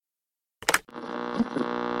The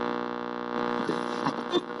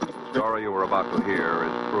story you were about to hear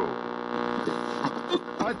is true.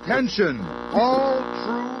 Attention, all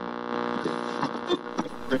true.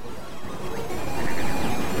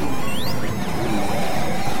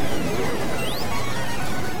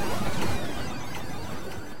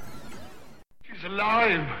 She's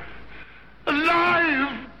alive!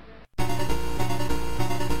 Alive!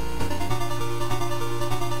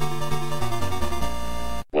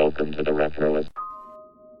 Welcome to the Retro.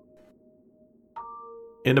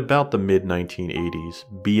 In about the mid-1980s,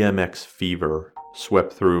 BMX fever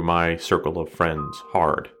swept through my circle of friends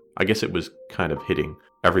hard. I guess it was kind of hitting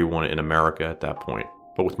everyone in America at that point.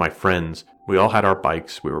 But with my friends, we all had our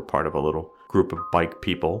bikes. We were part of a little group of bike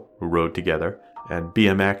people who rode together. And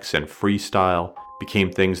BMX and freestyle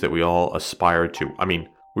became things that we all aspired to. I mean,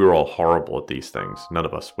 we were all horrible at these things. None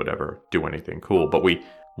of us would ever do anything cool, but we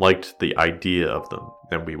liked the idea of them.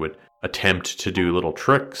 Then we would attempt to do little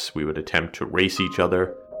tricks. We would attempt to race each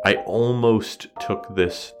other. I almost took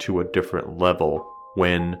this to a different level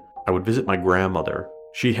when I would visit my grandmother.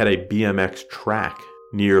 She had a BMX track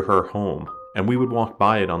near her home, and we would walk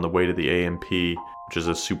by it on the way to the A&P, which is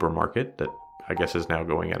a supermarket that I guess is now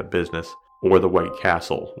going out of business, or the White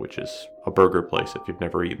Castle, which is a burger place if you've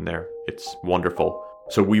never eaten there. It's wonderful.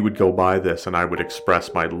 So we would go by this, and I would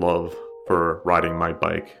express my love for riding my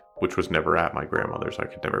bike, which was never at my grandmother's. I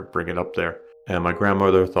could never bring it up there. And my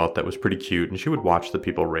grandmother thought that was pretty cute, and she would watch the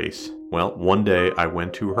people race. Well, one day I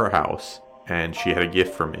went to her house, and she had a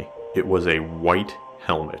gift for me. It was a white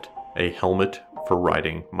helmet, a helmet for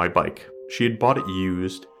riding my bike. She had bought it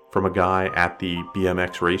used from a guy at the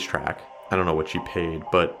BMX racetrack. I don't know what she paid,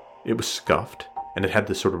 but it was scuffed, and it had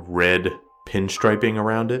this sort of red pinstriping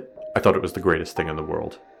around it. I thought it was the greatest thing in the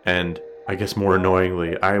world. And I guess more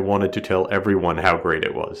annoyingly, I wanted to tell everyone how great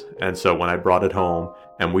it was. And so when I brought it home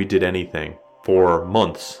and we did anything, for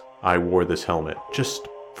months I wore this helmet just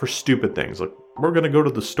for stupid things. Like, we're going to go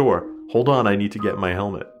to the store. Hold on, I need to get my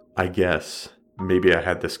helmet. I guess maybe I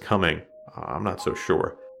had this coming. I'm not so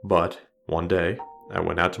sure. But one day I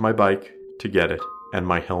went out to my bike to get it and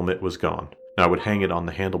my helmet was gone. Now I would hang it on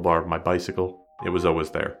the handlebar of my bicycle. It was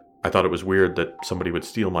always there. I thought it was weird that somebody would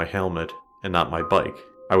steal my helmet and not my bike.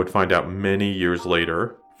 I would find out many years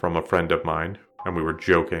later from a friend of mine, and we were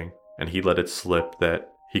joking, and he let it slip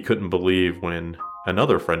that he couldn't believe when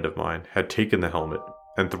another friend of mine had taken the helmet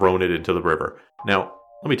and thrown it into the river. Now,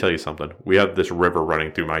 let me tell you something. We have this river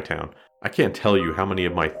running through my town. I can't tell you how many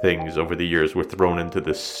of my things over the years were thrown into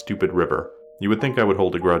this stupid river. You would think I would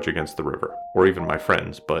hold a grudge against the river, or even my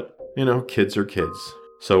friends, but, you know, kids are kids.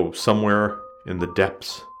 So somewhere in the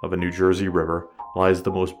depths of a New Jersey river lies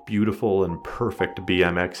the most beautiful and perfect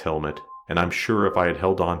BMX helmet, and I'm sure if I had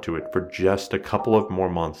held on to it for just a couple of more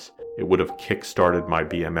months, it would have kick-started my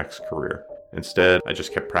BMX career. Instead, I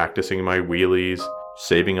just kept practicing my wheelies,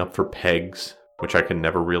 saving up for pegs, which I can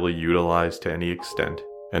never really utilize to any extent,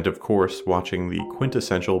 and of course, watching the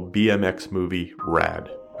quintessential BMX movie, Rad.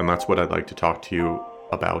 And that's what I'd like to talk to you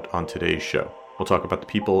about on today's show. We'll talk about the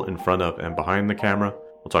people in front of and behind the camera.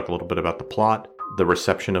 We'll talk a little bit about the plot, the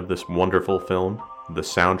reception of this wonderful film, the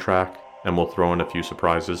soundtrack, and we'll throw in a few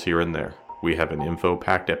surprises here and there. We have an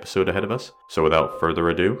info-packed episode ahead of us, so without further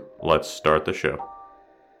ado, let's start the show.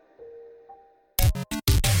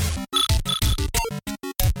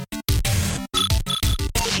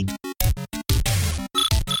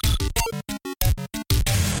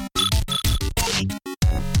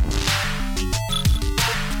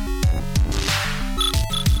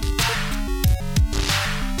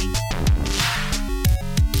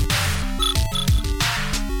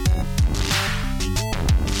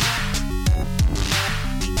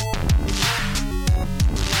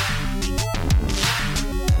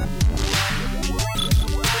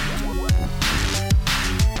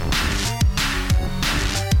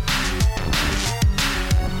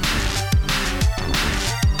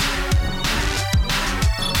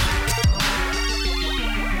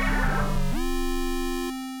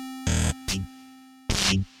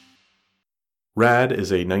 Rad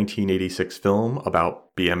is a 1986 film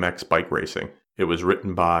about BMX bike racing. It was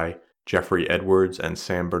written by Jeffrey Edwards and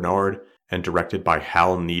Sam Bernard and directed by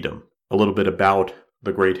Hal Needham. A little bit about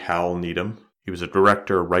the great Hal Needham. He was a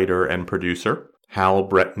director, writer, and producer. Hal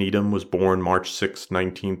Brett Needham was born March 6,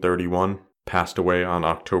 1931, passed away on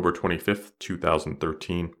October 25,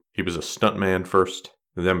 2013. He was a stuntman first,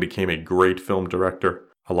 then became a great film director.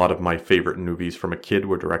 A lot of my favorite movies from a kid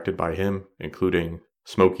were directed by him, including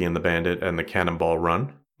Smokey and the Bandit and The Cannonball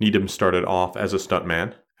Run. Needham started off as a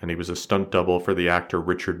stuntman, and he was a stunt double for the actor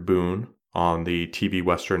Richard Boone on the TV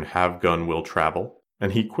Western Have Gun Will Travel.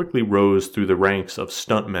 And he quickly rose through the ranks of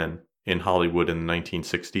stuntmen in Hollywood in the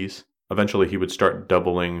 1960s. Eventually, he would start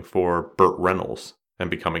doubling for Burt Reynolds and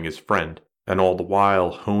becoming his friend, and all the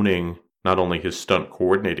while honing not only his stunt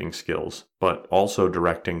coordinating skills, but also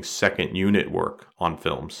directing second unit work on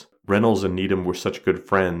films. Reynolds and Needham were such good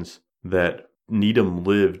friends that Needham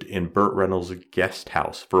lived in Burt Reynolds' guest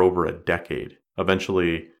house for over a decade.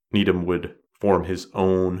 Eventually, Needham would form his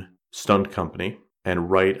own stunt company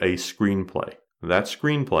and write a screenplay. That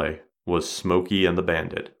screenplay was Smokey and the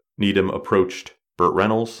Bandit. Needham approached Burt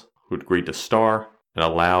Reynolds, who agreed to star, and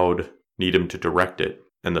allowed Needham to direct it.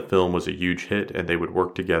 And the film was a huge hit, and they would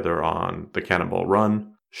work together on The Cannonball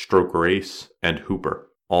Run, Stroker Ace, and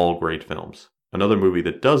Hooper. All great films. Another movie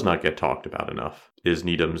that does not get talked about enough is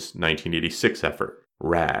Needham's 1986 effort,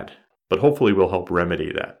 Rad. But hopefully we'll help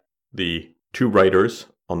remedy that. The two writers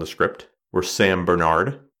on the script were Sam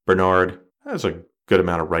Bernard. Bernard has a good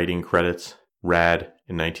amount of writing credits. Rad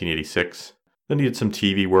in 1986. Then he did some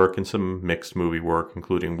TV work and some mixed movie work,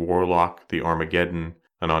 including Warlock, The Armageddon,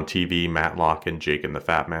 and on TV, Matlock and Jake and the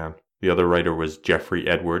Fat Man. The other writer was Jeffrey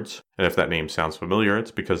Edwards, and if that name sounds familiar,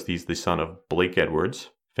 it's because he's the son of Blake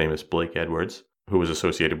Edwards, famous Blake Edwards, who was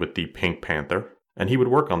associated with the Pink Panther. And he would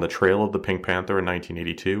work on The Trail of the Pink Panther in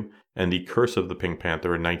 1982 and The Curse of the Pink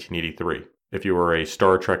Panther in 1983. If you were a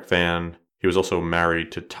Star Trek fan, he was also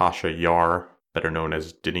married to Tasha Yar, better known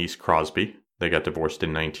as Denise Crosby. They got divorced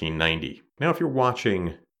in 1990. Now, if you're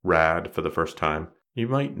watching Rad for the first time, you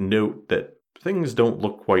might note that things don't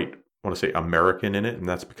look quite, I want to say, American in it, and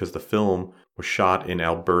that's because the film was shot in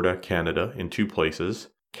Alberta, Canada, in two places,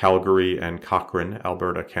 Calgary and Cochrane,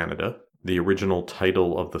 Alberta, Canada. The original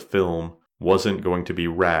title of the film wasn't going to be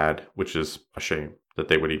Rad, which is a shame that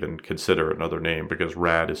they would even consider another name, because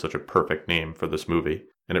Rad is such a perfect name for this movie,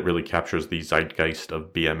 and it really captures the zeitgeist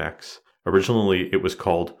of BMX. Originally, it was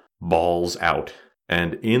called Balls Out,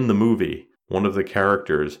 and in the movie, one of the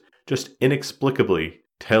characters just inexplicably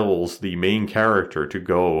tells the main character to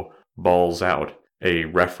go balls out, a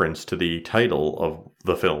reference to the title of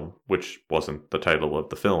the film, which wasn't the title of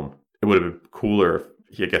the film. It would have been cooler if,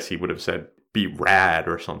 I guess he would have said, be rad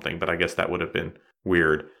or something, but I guess that would have been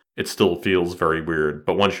weird. It still feels very weird,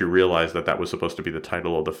 but once you realize that that was supposed to be the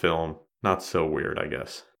title of the film, not so weird, I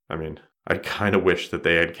guess. I mean, I kind of wish that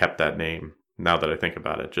they had kept that name, now that I think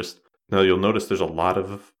about it. Just, now you'll notice there's a lot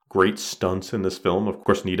of great stunts in this film. Of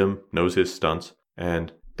course, Needham knows his stunts,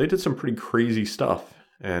 and they did some pretty crazy stuff.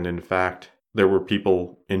 And in fact, there were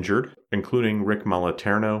people injured, including Rick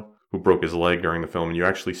Moliterno, who broke his leg during the film. And you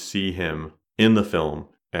actually see him in the film,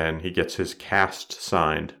 and he gets his cast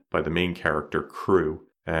signed by the main character, Crew.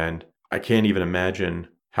 And I can't even imagine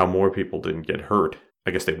how more people didn't get hurt.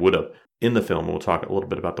 I guess they would have. In the film, we'll talk a little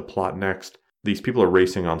bit about the plot next. These people are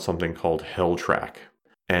racing on something called Hell Track.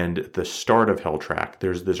 And at the start of Hell Track,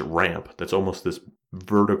 there's this ramp that's almost this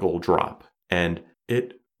vertical drop. And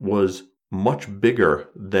it was much bigger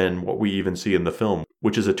than what we even see in the film,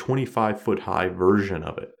 which is a 25-foot high version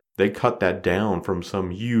of it. They cut that down from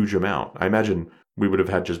some huge amount. I imagine we would have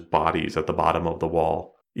had just bodies at the bottom of the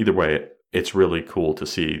wall. Either way, it's really cool to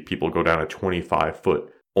see people go down a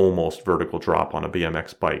 25-foot, almost vertical drop on a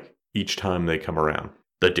BMX bike each time they come around.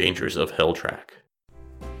 The dangers of Hell Track.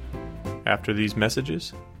 After these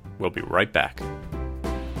messages, we'll be right back.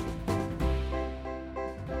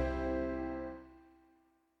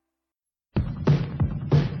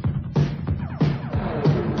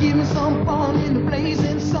 Give me some fun in the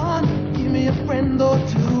blazing sun. Give me a friend or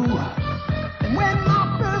two. And when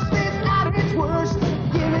my thirst is at its worst,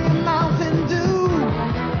 give me a Mountain Dew.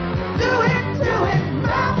 Do it,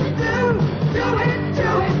 Mountain Dew.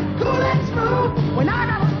 Do it, cool and smooth. When I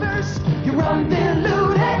got a thirst, you're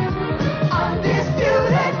undiluted,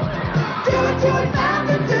 undisputed. Do it,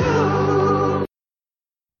 Mountain Dew.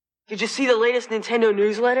 Did you see the latest Nintendo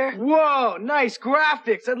newsletter? Whoa, nice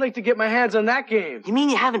graphics. I'd like to get my hands on that game. You mean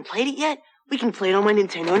you haven't played it yet? We can play it on my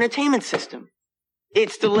Nintendo Entertainment System.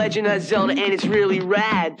 It's The Legend of Zelda, and it's really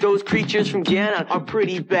rad. Those creatures from Ganon are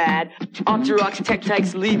pretty bad. Octoroks,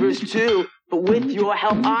 Tektites, Levers too. But with your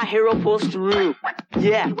help, our hero pulls through.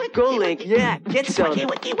 Yeah, go Link, yeah, get Zelda.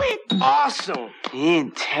 Awesome.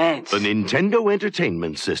 Intense. The Nintendo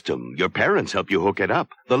Entertainment System. Your parents help you hook it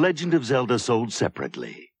up. The Legend of Zelda sold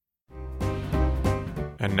separately.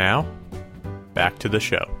 And now, back to the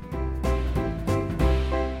show.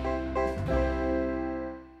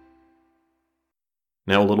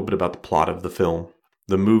 Now a little bit about the plot of the film.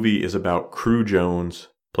 The movie is about Crew Jones,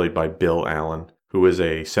 played by Bill Allen, who is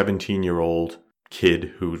a 17-year-old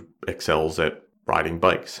kid who excels at riding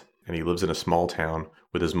bikes. And he lives in a small town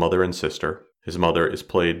with his mother and sister. His mother is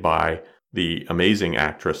played by the amazing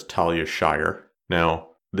actress Talia Shire. Now,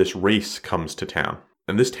 this race comes to town.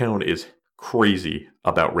 And this town is crazy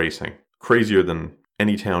about racing. Crazier than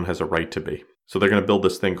any town has a right to be. So they're going to build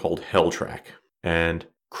this thing called Hell Track. And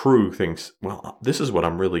Crew thinks, well, this is what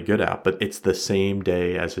I'm really good at, but it's the same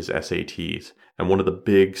day as his SATs. And one of the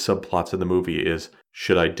big subplots in the movie is,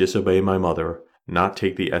 should I disobey my mother, not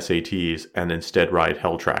take the SATs, and instead ride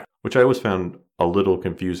Hell Track? Which I always found a little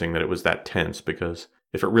confusing that it was that tense, because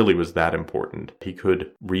if it really was that important, he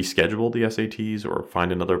could reschedule the SATs or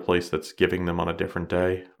find another place that's giving them on a different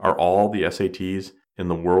day. Are all the SATs in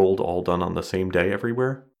the world all done on the same day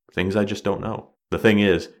everywhere? Things I just don't know. The thing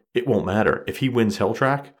is, it won't matter. If he wins Hell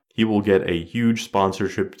Track, he will get a huge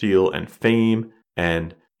sponsorship deal and fame,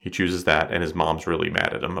 and he chooses that, and his mom's really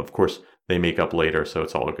mad at him. Of course, they make up later, so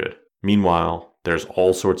it's all good. Meanwhile, there's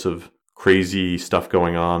all sorts of crazy stuff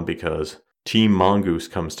going on because Team Mongoose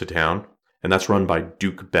comes to town, and that's run by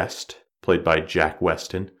Duke Best, played by Jack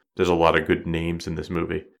Weston. There's a lot of good names in this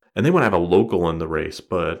movie. And they want to have a local in the race,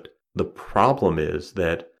 but the problem is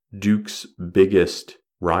that Duke's biggest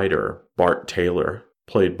rider, Bart Taylor,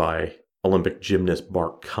 played by Olympic gymnast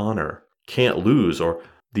Bart Connor, can't lose, or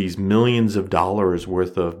these millions of dollars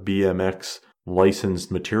worth of BMX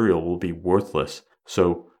licensed material will be worthless.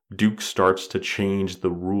 So Duke starts to change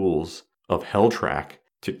the rules of Hell Track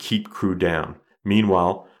to keep Crew down.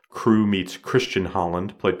 Meanwhile, Crew meets Christian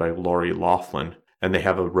Holland, played by Lori Loughlin, and they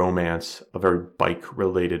have a romance, a very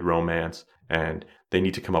bike-related romance, and they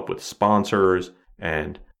need to come up with sponsors,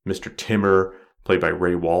 and Mr. Timmer, played by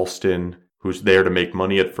Ray Walston, who's there to make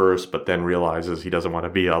money at first, but then realizes he doesn't want to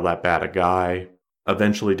be all that bad a guy,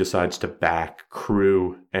 eventually decides to back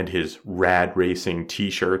Crew and his Rad Racing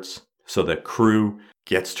t-shirts so that Crew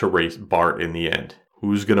gets to race Bart in the end.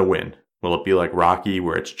 Who's going to win? Will it be like Rocky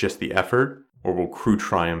where it's just the effort, or will Crew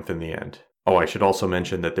triumph in the end? Oh, I should also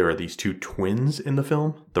mention that there are these two twins in the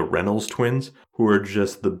film, the Reynolds twins, who are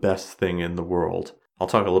just the best thing in the world. I'll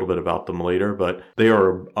talk a little bit about them later, but they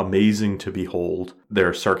are amazing to behold.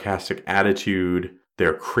 Their sarcastic attitude,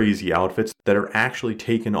 their crazy outfits that are actually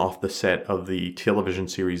taken off the set of the television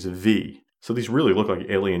series V. So these really look like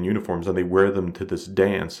alien uniforms, and they wear them to this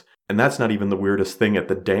dance. And that's not even the weirdest thing at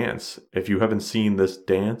the dance. If you haven't seen this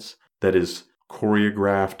dance that is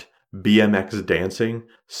choreographed BMX dancing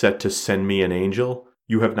set to Send Me an Angel,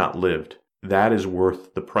 you have not lived. That is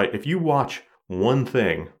worth the price. If you watch one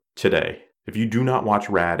thing today, if you do not watch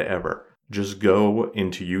Rad ever, just go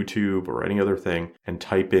into YouTube or any other thing and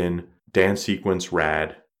type in dance sequence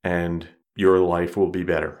Rad, and your life will be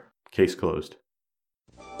better. Case closed.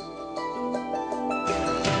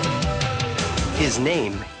 His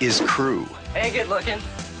name is Crew. Hey, good looking.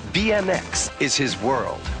 BMX is his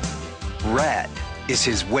world. Rad is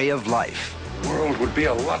his way of life. The world would be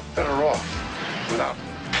a lot better off without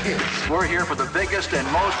kids. We're here for the biggest and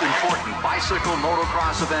most important bicycle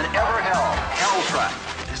motocross event ever held, Hell Track.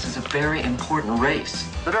 This is a very important race.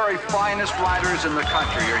 The very finest riders in the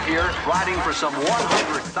country are here riding for some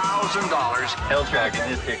 $100,000. Hell Track in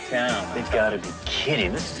this big town. They've got to be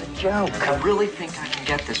kidding. This is a joke. I really think I can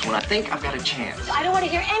get this one. I think I've got a chance. I don't want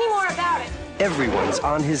to hear any more about it. Everyone's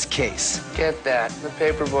on his case. Get that. The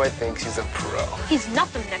paperboy thinks he's a pro. He's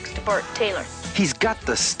nothing next to Bart Taylor. He's got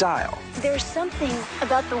the style. There's something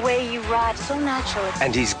about the way you ride so natural.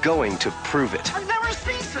 And he's going to prove it. I've never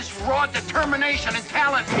seen such raw determination and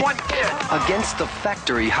talent in one kid. Against the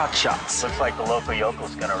factory hotshots. Looks like the local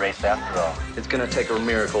yokel's gonna race after all. It's gonna take a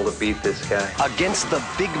miracle to beat this guy. Against the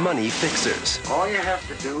big money fixers. All you have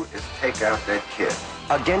to do is take out that kid.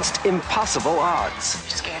 Against impossible odds.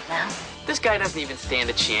 You scared now? This guy doesn't even stand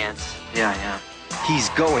a chance. Yeah, I am. He's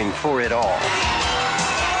going for it all.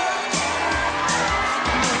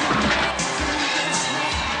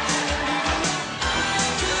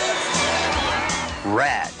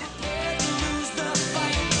 Rad.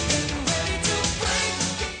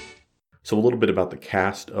 So a little bit about the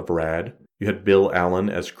cast of Rad. You had Bill Allen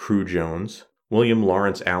as Crew Jones. William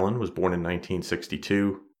Lawrence Allen was born in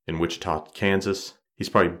 1962 in Wichita, Kansas. He's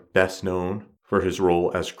probably best known for his role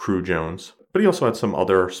as Crew Jones, but he also had some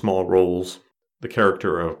other small roles. The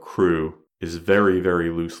character of Crew is very, very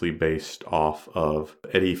loosely based off of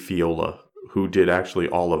Eddie Fiola, who did actually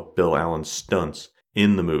all of Bill Allen's stunts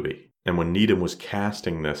in the movie. And when Needham was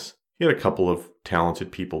casting this, he had a couple of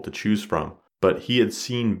talented people to choose from, but he had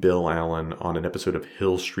seen Bill Allen on an episode of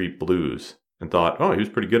Hill Street Blues and thought, oh, he was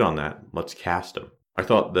pretty good on that. Let's cast him. I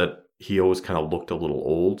thought that he always kind of looked a little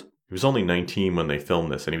old. He was only 19 when they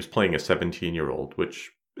filmed this, and he was playing a 17-year-old,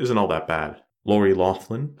 which isn't all that bad. Lori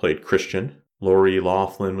Loughlin played Christian. Lori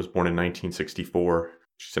Loughlin was born in 1964.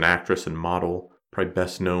 She's an actress and model, probably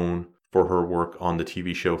best known for her work on the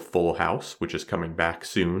TV show Full House, which is coming back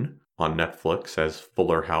soon on Netflix as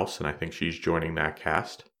Fuller House, and I think she's joining that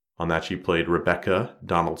cast. On that, she played Rebecca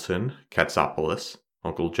Donaldson Katsopoulos,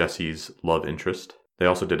 Uncle Jesse's love interest. They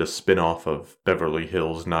also did a spin-off of Beverly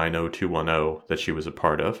Hills 90210 that she was a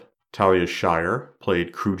part of. Talia Shire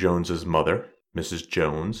played Crew Jones's mother, Mrs.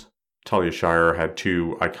 Jones. Talia Shire had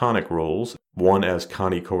two iconic roles, one as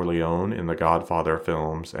Connie Corleone in the Godfather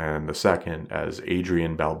films, and the second as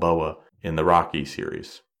Adrian Balboa in the Rocky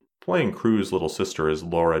series. Playing Crew's little sister is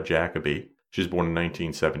Laura Jacoby. She was born in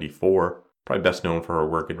 1974. Probably best known for her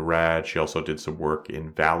work in Rad. She also did some work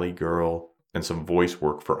in Valley Girl and some voice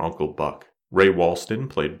work for Uncle Buck. Ray Walston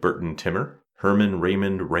played Burton Timmer. Herman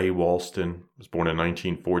Raymond Ray Walston was born in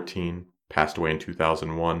 1914, passed away in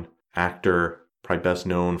 2001. Actor, probably best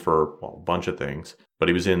known for a bunch of things, but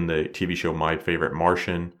he was in the TV show My Favorite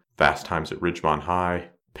Martian, Fast Times at Ridgemont High,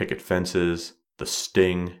 Picket Fences, The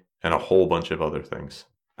Sting, and a whole bunch of other things.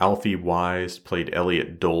 Alfie Wise played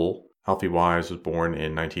Elliot Dole. Alfie Wise was born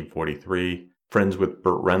in 1943. Friends with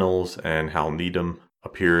Burt Reynolds and Hal Needham,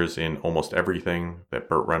 appears in almost everything that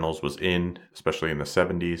Burt Reynolds was in, especially in the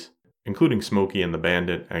 70s, including Smokey and the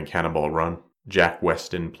Bandit and Cannonball Run. Jack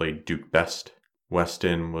Weston played Duke Best.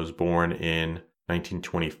 Weston was born in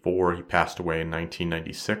 1924. He passed away in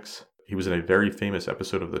 1996. He was in a very famous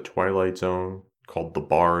episode of The Twilight Zone called The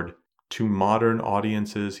Bard. To modern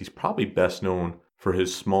audiences, he's probably best known for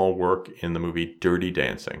his small work in the movie Dirty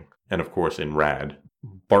Dancing, and of course in Rad.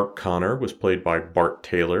 Bart Connor was played by Bart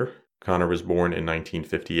Taylor. Connor was born in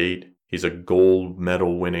 1958. He's a gold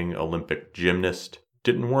medal winning Olympic gymnast.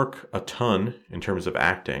 Didn't work a ton in terms of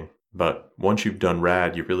acting, but once you've done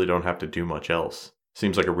Rad, you really don't have to do much else.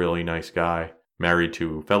 Seems like a really nice guy. Married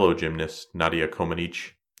to fellow gymnast Nadia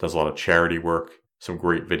Comaneci. Does a lot of charity work. Some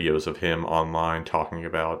great videos of him online talking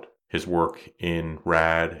about his work in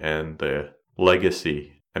Rad and the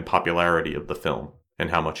legacy and popularity of the film and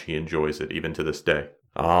how much he enjoys it even to this day.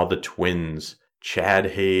 The twins,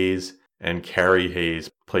 Chad Hayes and Carrie Hayes,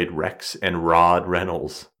 played Rex and Rod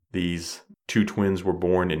Reynolds. These two twins were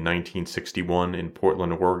born in 1961 in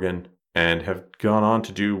Portland, Oregon, and have gone on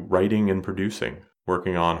to do writing and producing,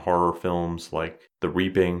 working on horror films like The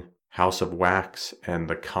Reaping, House of Wax, and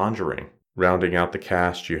The Conjuring. Rounding out the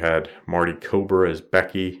cast, you had Marty Cobra as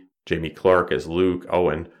Becky, Jamie Clark as Luke,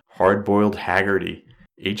 and Hard-Boiled Haggerty,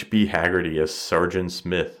 H.B. Haggerty as Sergeant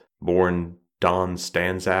Smith, born Don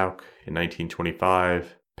Stanzouk in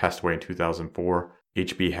 1925, passed away in 2004.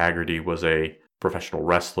 H.B. Haggerty was a professional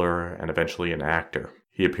wrestler and eventually an actor.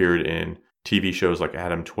 He appeared in TV shows like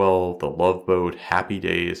Adam 12, The Love Boat, Happy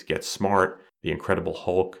Days, Get Smart, The Incredible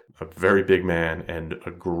Hulk, a very big man and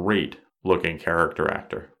a great looking character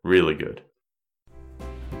actor. Really good.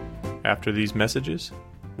 After these messages,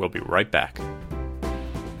 we'll be right back.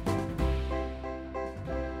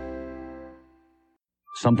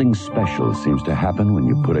 Something special seems to happen when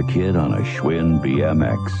you put a kid on a Schwinn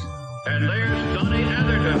BMX. And there's Donnie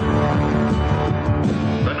Atherton,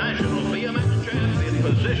 the national BMX champion,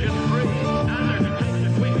 position 3. Atherton takes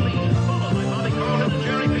a quick lead, followed by Bobby Carlton and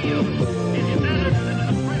Jerry Field. It's Atherton into the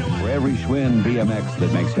straightaway. For every Schwinn BMX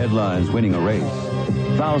that makes headlines winning a race,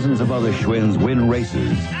 thousands of other Schwinns win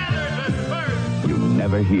races you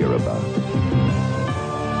never hear about.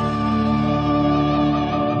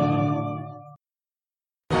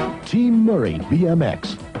 Team Murray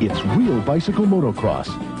BMX. It's real bicycle motocross,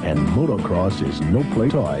 and motocross is no play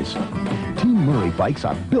toys. Team Murray bikes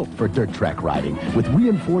are built for dirt track riding with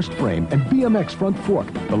reinforced frame and BMX front fork.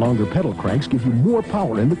 The longer pedal cranks give you more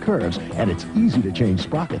power in the curves, and it's easy to change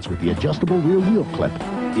sprockets with the adjustable rear wheel clip.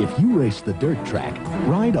 If you race the dirt track,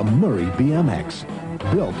 ride a Murray BMX.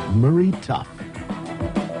 Built Murray tough.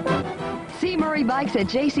 See Murray bikes at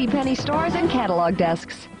JCPenney stores and catalog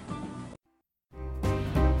desks.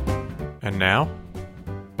 And now,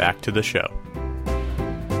 back to the show.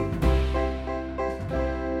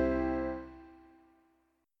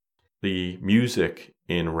 The music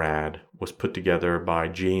in Rad was put together by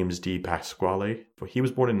James D. Pasquale. He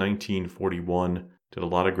was born in 1941, did a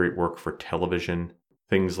lot of great work for television,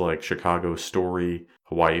 things like Chicago Story,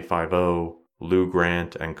 Hawaii Five-0, Lou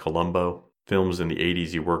Grant, and Columbo. Films in the 80s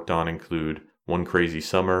he worked on include One Crazy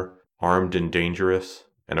Summer, Armed and Dangerous,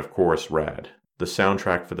 and of course Rad. The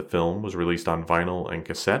soundtrack for the film was released on vinyl and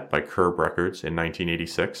cassette by Curb Records in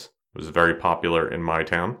 1986. It was very popular in my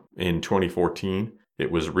town. In 2014, it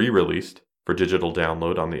was re-released for digital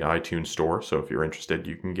download on the iTunes Store, so if you're interested,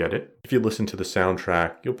 you can get it. If you listen to the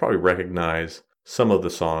soundtrack, you'll probably recognize some of the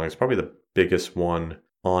songs. Probably the biggest one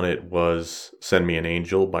on it was Send Me an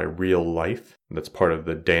Angel by Real Life. That's part of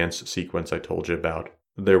the dance sequence I told you about.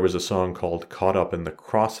 There was a song called Caught Up in the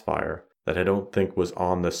Crossfire that I don't think was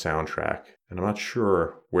on the soundtrack. and I'm not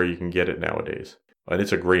sure where you can get it nowadays. And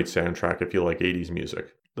it's a great soundtrack if you like 80s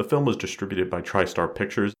music. The film was distributed by TriStar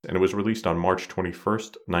Pictures, and it was released on March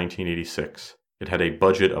 21st, 1986. It had a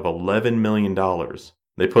budget of $11 million.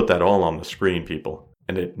 They put that all on the screen, people.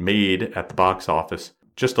 And it made, at the box office,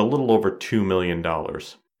 just a little over $2 million.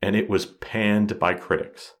 And it was panned by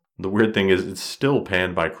critics. The weird thing is, it's still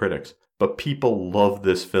panned by critics. But people love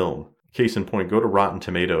this film. Case in point, go to Rotten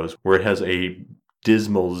Tomatoes, where it has a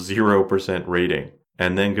dismal 0% rating.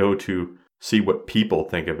 And then go to see what people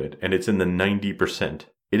think of it. And it's in the 90%.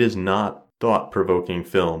 It is not thought-provoking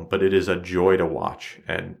film, but it is a joy to watch.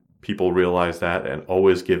 And people realize that and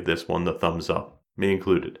always give this one the thumbs up, me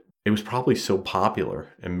included. It was probably so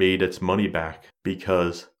popular and made its money back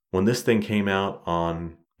because when this thing came out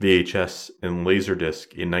on VHS and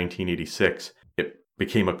Laserdisc in 1986, it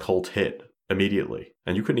became a cult hit immediately.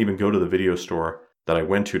 And you couldn't even go to the video store that I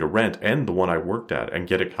went to rent and the one I worked at and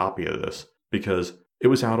get a copy of this because it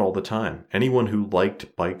was out all the time. Anyone who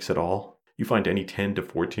liked bikes at all, you find any 10 to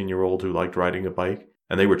 14-year-old who liked riding a bike,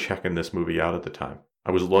 and they were checking this movie out at the time. I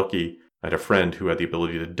was lucky. I had a friend who had the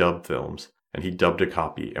ability to dub films, and he dubbed a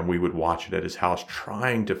copy, and we would watch it at his house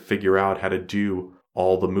trying to figure out how to do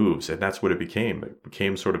all the moves, and that's what it became. It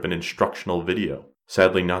became sort of an instructional video.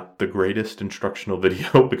 Sadly, not the greatest instructional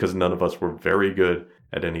video because none of us were very good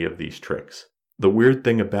at any of these tricks. The weird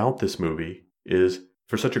thing about this movie is,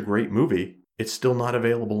 for such a great movie, it's still not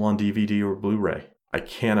available on DVD or Blu-ray. I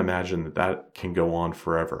can't imagine that that can go on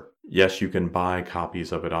forever. Yes, you can buy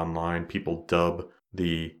copies of it online. People dub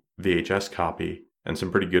the VHS copy and some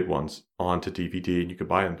pretty good ones onto DVD and you can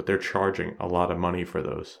buy them, but they're charging a lot of money for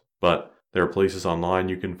those. But there are places online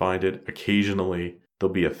you can find it. Occasionally,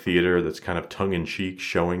 there'll be a theater that's kind of tongue-in-cheek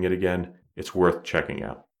showing it again. It's worth checking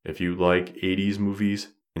out. If you like 80s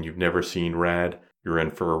movies and you've never seen Rad, you're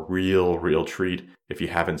in for a real treat. If you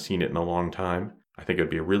haven't seen it in a long time, I think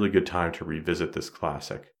it'd be a really good time to revisit this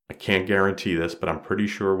classic. I can't guarantee this, but I'm pretty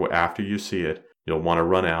sure after you see it, you'll want to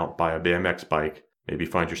run out, buy a BMX bike, maybe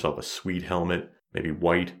find yourself a sweet helmet, maybe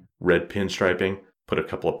white, red pinstriping, put a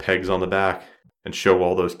couple of pegs on the back, and show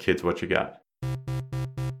all those kids what you got.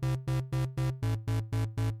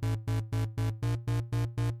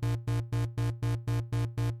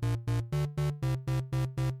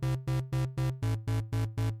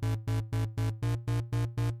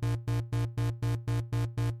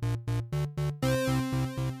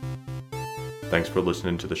 Thanks for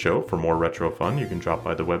listening to the show. For more retro fun, you can drop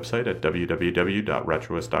by the website at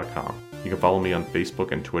www.retroist.com. You can follow me on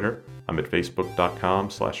Facebook and Twitter. I'm at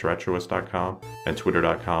facebook.com/retroist.com and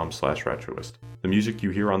twitter.com/retroist. The music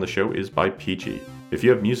you hear on the show is by Peachy. If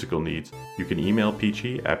you have musical needs, you can email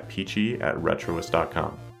Peachy at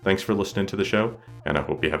peachy@retroist.com. Thanks for listening to the show, and I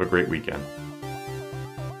hope you have a great weekend.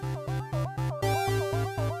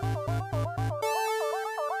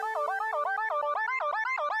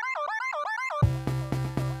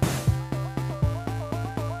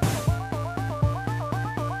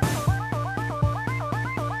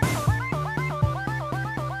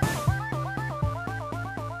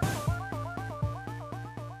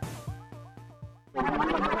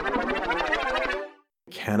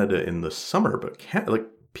 Canada in the summer, but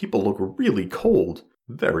people look really cold.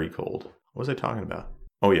 Very cold. What was I talking about?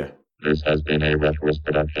 Oh yeah. This has been a Retroist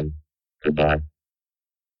production. Goodbye.